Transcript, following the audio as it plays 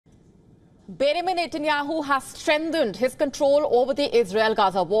Benjamin Netanyahu has strengthened his control over the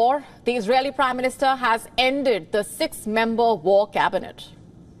Israel-Gaza war. The Israeli Prime Minister has ended the six-member war cabinet.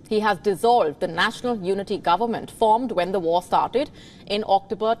 He has dissolved the national unity government formed when the war started in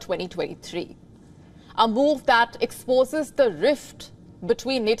October 2023. A move that exposes the rift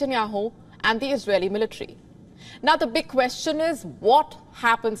between Netanyahu and the Israeli military. Now, the big question is, what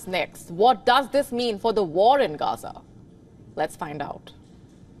happens next? What does this mean for the war in Gaza? Let's find out.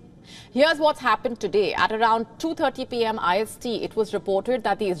 Here's what's happened today. At around 2:30 p.m. IST, it was reported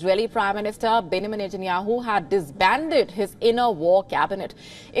that the Israeli Prime Minister Benjamin Netanyahu had disbanded his inner war cabinet.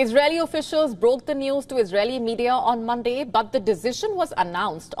 Israeli officials broke the news to Israeli media on Monday, but the decision was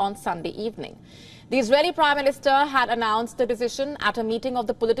announced on Sunday evening. The Israeli Prime Minister had announced the decision at a meeting of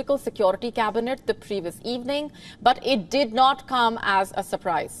the Political Security Cabinet the previous evening, but it did not come as a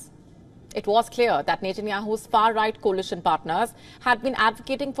surprise. It was clear that Netanyahu's far-right coalition partners had been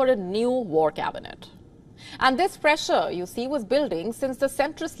advocating for a new war cabinet. And this pressure, you see, was building since the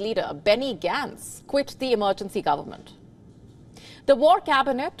centrist leader, Benny Gantz, quit the emergency government. The war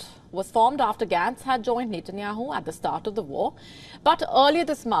cabinet was formed after Gantz had joined Netanyahu at the start of the war. But earlier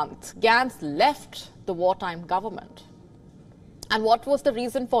this month, Gantz left the wartime government. And what was the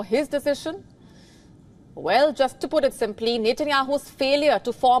reason for his decision? Well, just to put it simply, Netanyahu's failure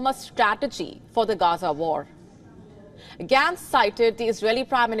to form a strategy for the Gaza war. Gantz cited the Israeli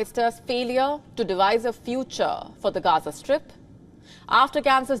Prime Minister's failure to devise a future for the Gaza Strip. After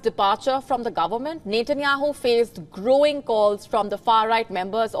Gantz's departure from the government, Netanyahu faced growing calls from the far-right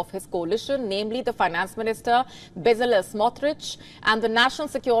members of his coalition, namely the Finance Minister Bezalel Smotrich and the National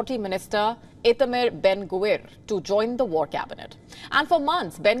Security Minister Itamar Ben-Gvir to join the war cabinet. And for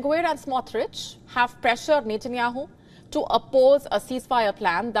months, Ben-Gvir and Smotrich have pressured Netanyahu to oppose a ceasefire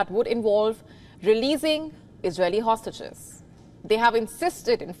plan that would involve releasing Israeli hostages. They have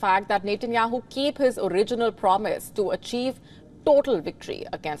insisted, in fact, that Netanyahu keep his original promise to achieve total victory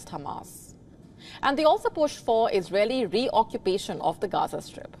against Hamas. And they also push for Israeli reoccupation of the Gaza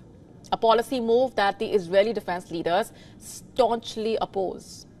Strip, a policy move that the Israeli defense leaders staunchly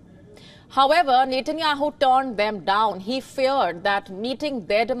oppose. However, Netanyahu turned them down. He feared that meeting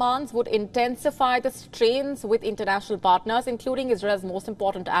their demands would intensify the strains with international partners, including Israel's most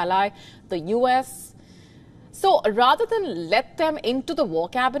important ally, the US. So rather than let them into the war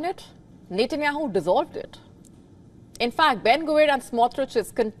cabinet, Netanyahu dissolved it. In fact, Ben-Gvir and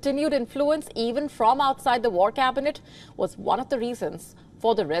Smotrich's continued influence, even from outside the war cabinet, was one of the reasons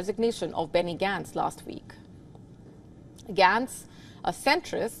for the resignation of Benny Gantz last week. Gantz, a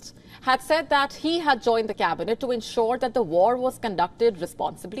centrist, had said that he had joined the cabinet to ensure that the war was conducted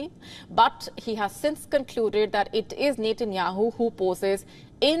responsibly, but he has since concluded that it is Netanyahu who poses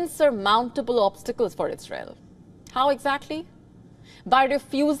insurmountable obstacles for Israel. How exactly? By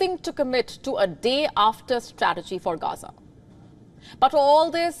refusing to commit to a day-after strategy for Gaza. But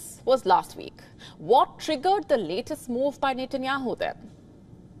all this was last week. What triggered the latest move by Netanyahu then?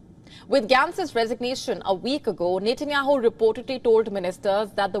 With Gantz's resignation a week ago, Netanyahu reportedly told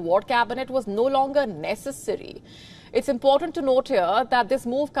ministers that the war cabinet was no longer necessary. It's important to note here that this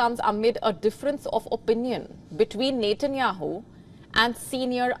move comes amid a difference of opinion between Netanyahu and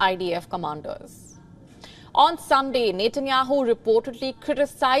senior IDF commanders. On Sunday, Netanyahu reportedly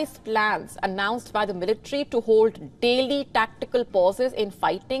criticized plans announced by the military to hold daily tactical pauses in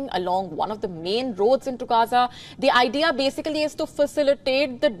fighting along one of the main roads into Gaza. The idea basically is to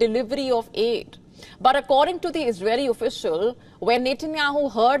facilitate the delivery of aid. But according to the Israeli official, when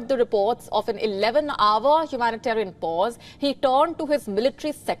Netanyahu heard the reports of an 11-hour humanitarian pause, he turned to his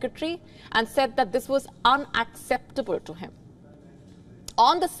military secretary and said that this was unacceptable to him.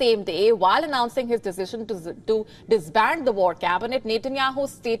 On the same day, while announcing his decision to disband the war cabinet, Netanyahu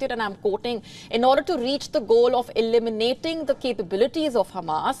stated, and I'm quoting, in order to reach the goal of eliminating the capabilities of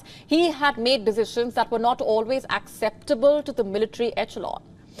Hamas, he had made decisions that were not always acceptable to the military echelon.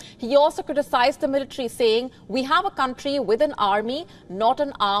 He also criticized the military, saying, "We have a country with an army, not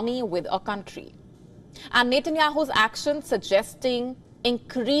an army with a country." And Netanyahu's actions suggesting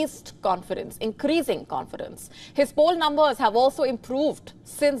increasing confidence. His poll numbers have also improved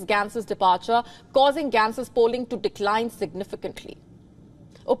since Gantz's departure, causing Gantz's polling to decline significantly.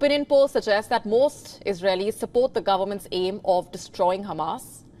 Opinion polls suggest that most Israelis support the government's aim of destroying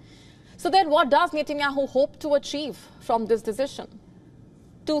Hamas. So then what does Netanyahu hope to achieve from this decision?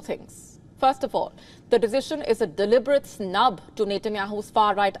 Two things. First of all, the decision is a deliberate snub to Netanyahu's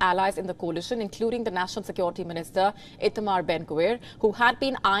far-right allies in the coalition, including the National Security Minister Itamar Ben-Gvir, who had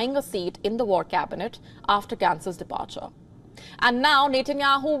been eyeing a seat in the war cabinet after Gantz's departure. And now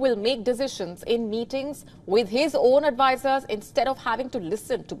Netanyahu will make decisions in meetings with his own advisors instead of having to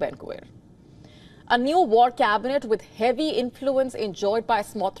listen to Ben-Gvir. A new war cabinet with heavy influence enjoyed by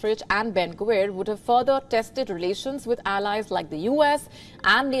Smotrich and Ben-Gvir would have further tested relations with allies like the US,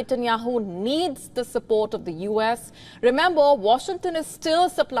 and Netanyahu needs the support of the US. Remember, Washington is still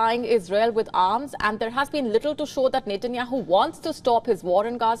supplying Israel with arms, and there has been little to show that Netanyahu wants to stop his war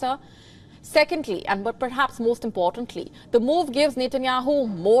in Gaza. Secondly, and but perhaps most importantly, the move gives Netanyahu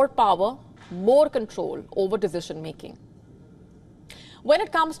more power, more control over decision-making. When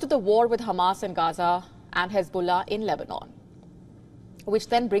it comes to the war with Hamas in Gaza and Hezbollah in Lebanon, which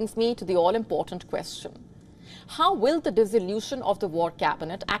then brings me to the all-important question: how will the dissolution of the war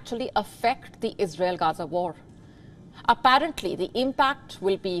cabinet actually affect the Israel-Gaza war? Apparently, the impact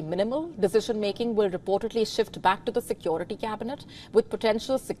will be minimal. Decision-making will reportedly shift back to the security cabinet with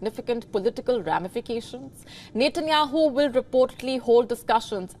potential significant political ramifications. Netanyahu will reportedly hold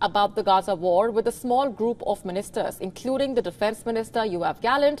discussions about the Gaza war with a small group of ministers, including the defense minister, Yoav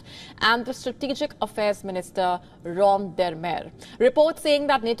Gallant, and the strategic affairs minister, Ron Dermer. Reports saying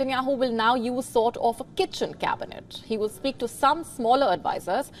that Netanyahu will now use sort of a kitchen cabinet. He will speak to some smaller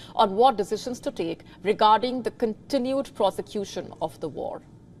advisors on what decisions to take regarding the continued prosecution of the war.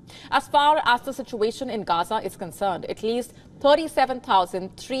 As far as the situation in Gaza is concerned, at least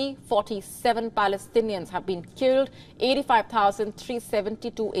 37,347 Palestinians have been killed,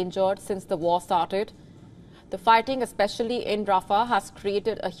 85,372 injured since the war started. The fighting, especially in Rafah, has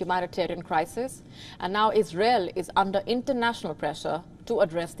created a humanitarian crisis, and now Israel is under international pressure to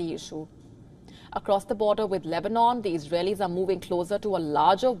address the issue. Across the border with Lebanon, the Israelis are moving closer to a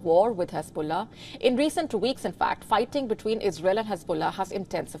larger war with Hezbollah. In recent weeks, in fact, fighting between Israel and Hezbollah has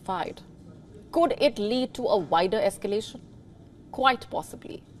intensified. Could it lead to a wider escalation? Quite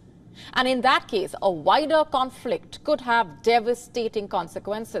possibly. And in that case, a wider conflict could have devastating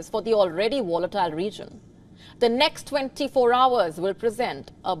consequences for the already volatile region. The next 24 hours will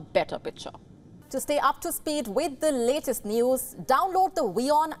present a better picture. To stay up to speed with the latest news, download the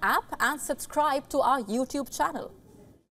WION app and subscribe to our YouTube channel.